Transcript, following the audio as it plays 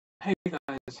Hey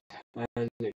guys,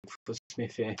 Luke for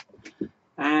Smith here,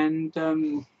 and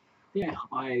yeah,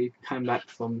 I came back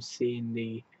from seeing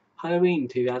the Halloween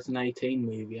 2018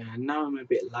 movie, and I know I'm a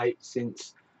bit late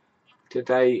since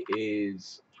today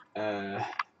is the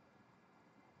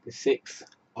 6th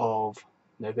of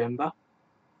November.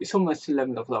 It's almost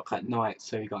 11 o'clock at night,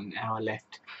 so we've got an hour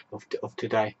left of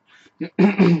today.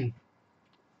 It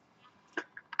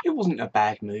wasn't a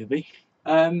bad movie.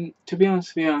 To be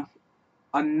honest with you,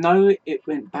 I know it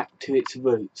went back to its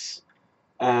roots.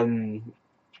 Because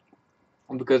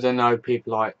I know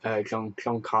people like John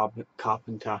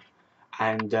Carpenter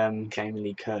and Jamie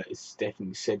Lee Curtis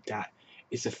definitely said that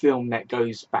it's a film that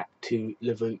goes back to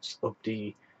the roots of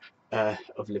the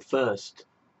first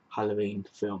Halloween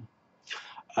film,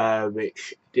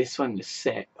 which this one is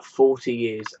set 40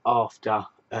 years after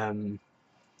Halloween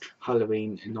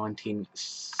in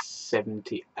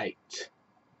 1978.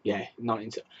 Yeah,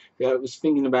 I was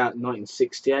thinking about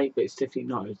 1968, but it's definitely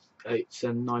not. It's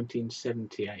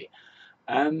 1978.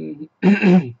 And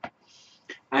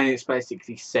it's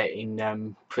basically set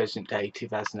in present day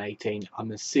 2018.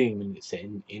 I'm assuming it's set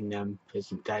in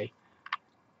present day.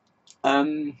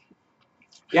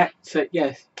 Yeah. So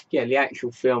yeah, the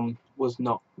actual film was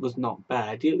not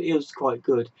bad. It was quite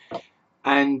good.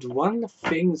 And one of the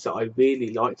things that I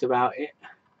really liked about it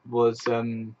was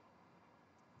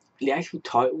the actual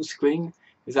title screen.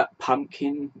 Is that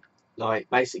pumpkin, like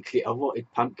basically a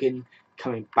rotted pumpkin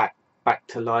coming back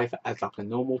to life as like a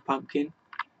normal pumpkin.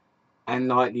 And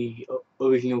like the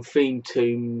original theme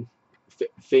tune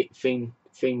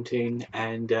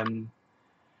and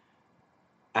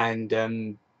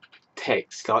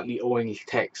text, like the orange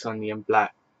text on the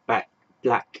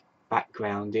black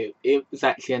background. It was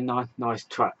actually a nice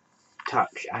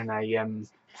touch and a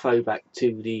throwback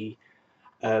to the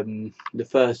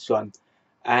first one.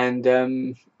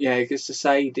 And yeah, just to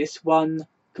say, this one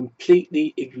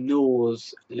completely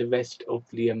ignores the rest of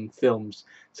the films.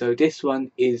 So this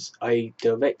one is a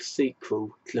direct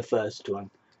sequel to the first one.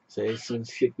 So this one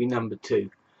should be number 2.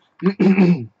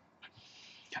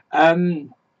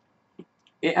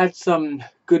 It had some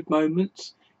good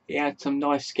moments. It had some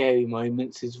nice scary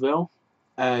moments as well.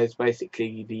 It's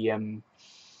basically the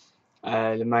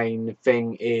main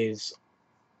thing is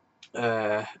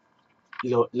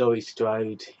Laurie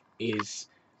Strode is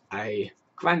a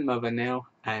grandmother now,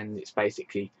 and it's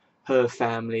basically her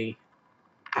family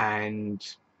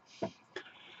and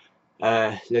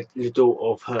the daughter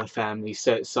of her family.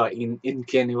 So it's like in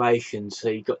generations. So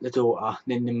you got the daughter,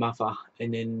 then the mother,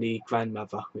 and then the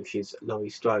grandmother, which is Laurie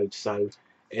Strode. So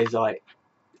it's like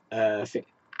I think,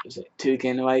 was it 2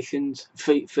 generations,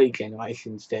 three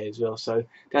generations there as well. So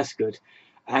that's good.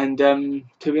 And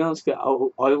to be honest, I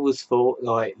always thought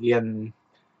like the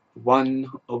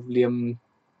one of the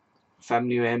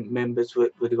family members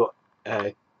would have got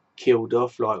killed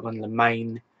off, like one of the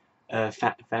main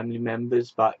family members,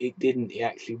 but it didn't. It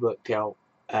actually worked out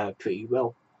pretty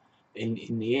well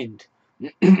in the end.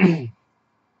 The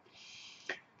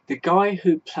guy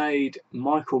who played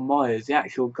Michael Myers, the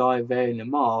actual guy wearing the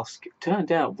mask,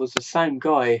 turned out was the same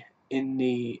guy in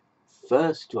the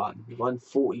first one, the one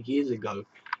 40 years ago,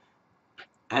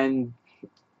 and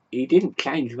he didn't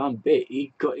change one bit.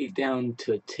 He got it down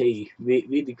to a T.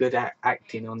 Really good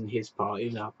acting on his part.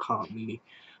 You know, I can't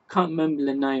remember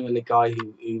the name of the guy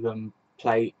who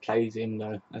plays him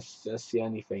though. That's the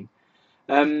only thing.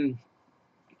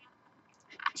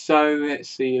 So let's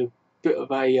see, a bit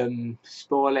of a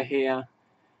spoiler here.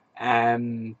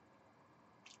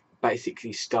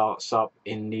 Basically starts up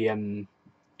in the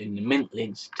mental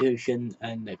institution,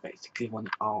 and they basically want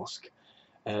to ask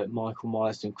Michael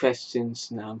Myers some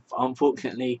questions. Now,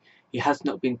 unfortunately, he has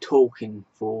not been talking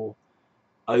for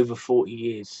over 40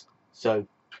 years, so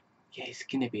yeah, it's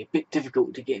going to be a bit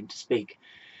difficult to get him to speak.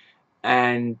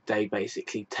 And they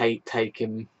basically take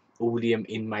him, all the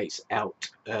inmates out,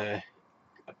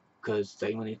 because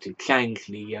they wanted to change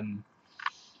them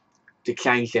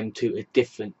to a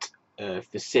different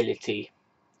facility.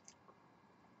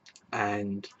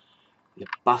 And the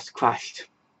bus crashed,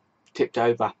 tipped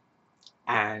over,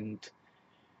 and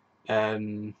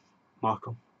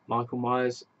Michael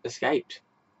Myers escaped,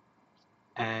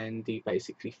 and he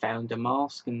basically found a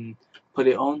mask and put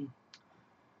it on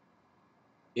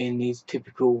in his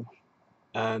typical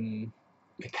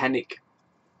mechanic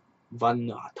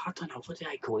run. I don't know, what do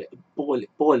they call it?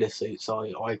 Boiler suits.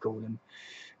 I call them.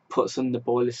 Puts on the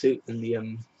boiler suit and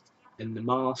the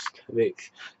mask.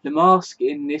 Which the mask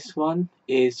in this one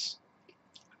is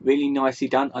really nicely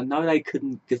done. I know they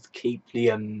couldn't just keep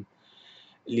the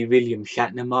William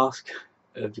Shatner mask,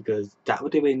 because that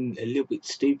would have been a little bit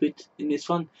stupid in this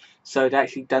one. So they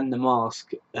actually done the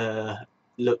mask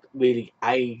look really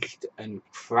aged and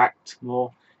cracked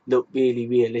more, look really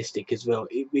realistic as well.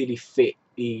 It really fit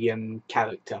the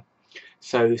character.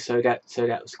 So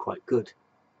that was quite good.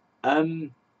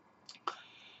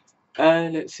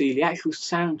 Let's see, the actual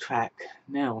soundtrack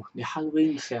now, the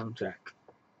Halloween soundtrack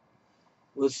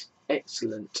was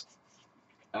excellent.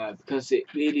 Because it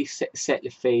really set the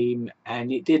theme,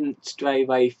 and it didn't stray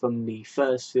away from the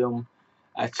first film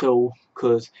at all.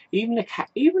 Because even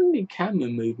the camera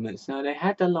movements, now they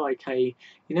had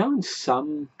in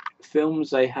some films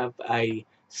they have a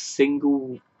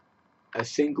single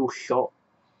shot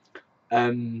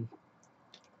um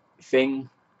thing,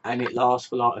 and it lasts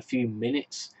for like a few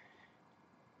minutes,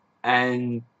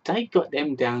 and they got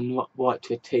them down right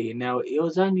to a T. Now it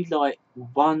was only like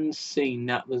one scene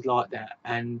that was like that,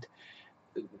 and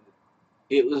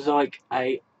it was like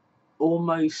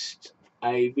almost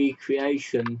a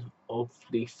recreation of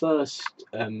the first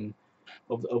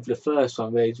of the first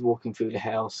one, where he's walking through the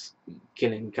house,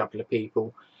 killing a couple of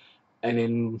people, and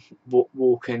then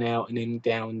walking out and then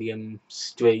down the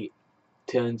street,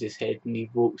 turns his head and he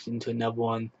walks into another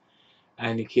one,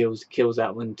 and he kills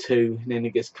that one too, and then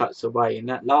it gets cuts away, and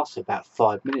that lasts about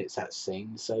 5 minutes, that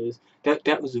scene. So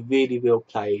that was really well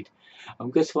played.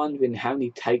 I'm just wondering how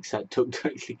many takes that took to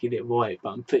actually get it right,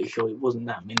 but I'm pretty sure it wasn't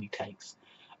that many takes.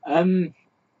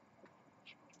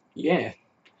 Yeah.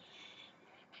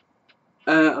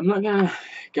 I'm not gonna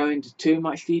go into too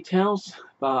much details,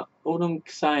 but all I'm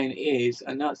saying is,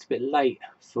 I know it's a bit late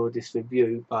for this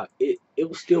review, but it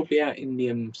will still be out in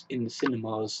the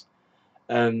cinemas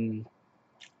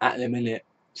at the minute,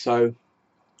 so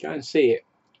go and see it.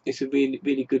 It's a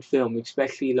really good film,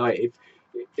 especially like if.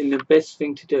 And the best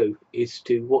thing to do is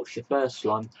to watch the first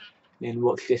one, then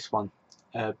watch this one,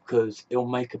 because it'll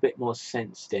make a bit more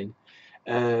sense then.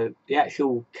 The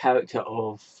actual character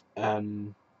of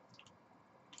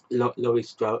Laurie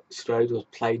Strode was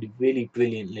played really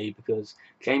brilliantly, because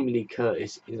Jamie Lee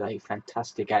Curtis is a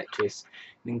fantastic actress,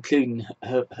 including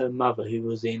her mother, who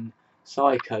was in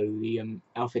Psycho, the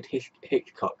Alfred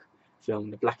Hitchcock film,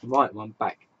 the black and white one,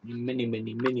 back many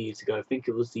years ago. I think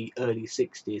it was the early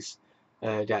 60s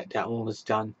that one was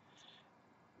done,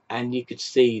 and you could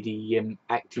see the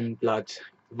acting blood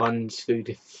runs through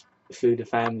the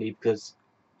family, because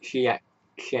she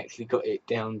actually got it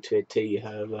down to a T.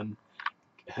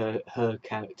 Her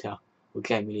character, or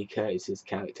Jamie Lee Curtis's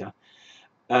character.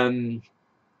 So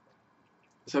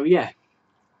yeah,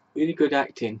 really good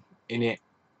acting in it.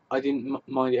 I didn't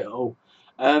mind it at all.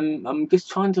 I'm just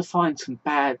trying to find some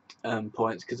bad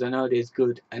points, because I know there's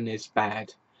good and there's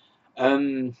bad.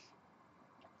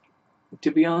 To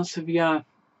be honest with you, I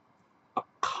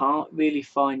can't really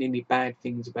find any bad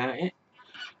things about it.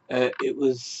 It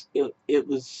was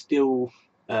still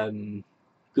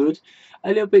good. A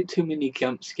little bit too many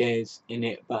jump scares in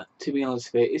it, but to be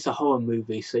honest with it, it's a horror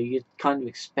movie, so you'd kind of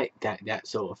expect that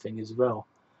sort of thing as well.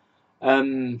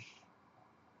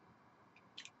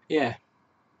 Yeah,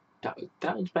 that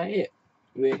was about it,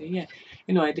 really. Yeah.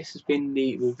 Anyway, this has been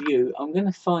the review. I'm going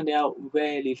to find out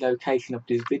where the location of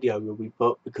this video will be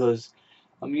put, because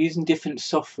I'm using different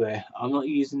software. I'm not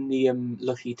using the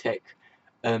Logitech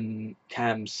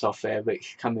cam software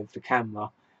which come with the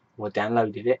camera, or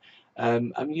downloaded it.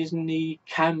 I'm using the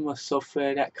camera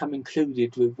software that come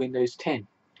included with Windows 10,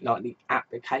 like the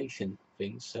application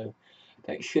thing. So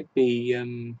that should be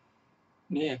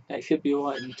yeah, that should be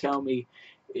alright. And tell me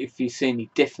if you see any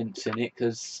difference in it,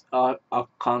 because I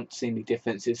can't see any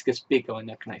difference. It's just bigger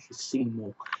and I can actually see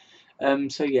more.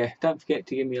 So yeah, don't forget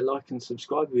to give me a like and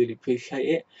subscribe. Really appreciate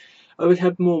it. I would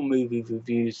have more movie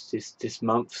reviews this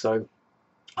month, so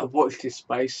I've watched this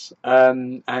space,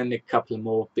 and a couple of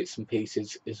more bits and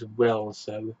pieces as well.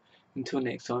 So until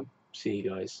next time, see you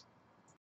guys.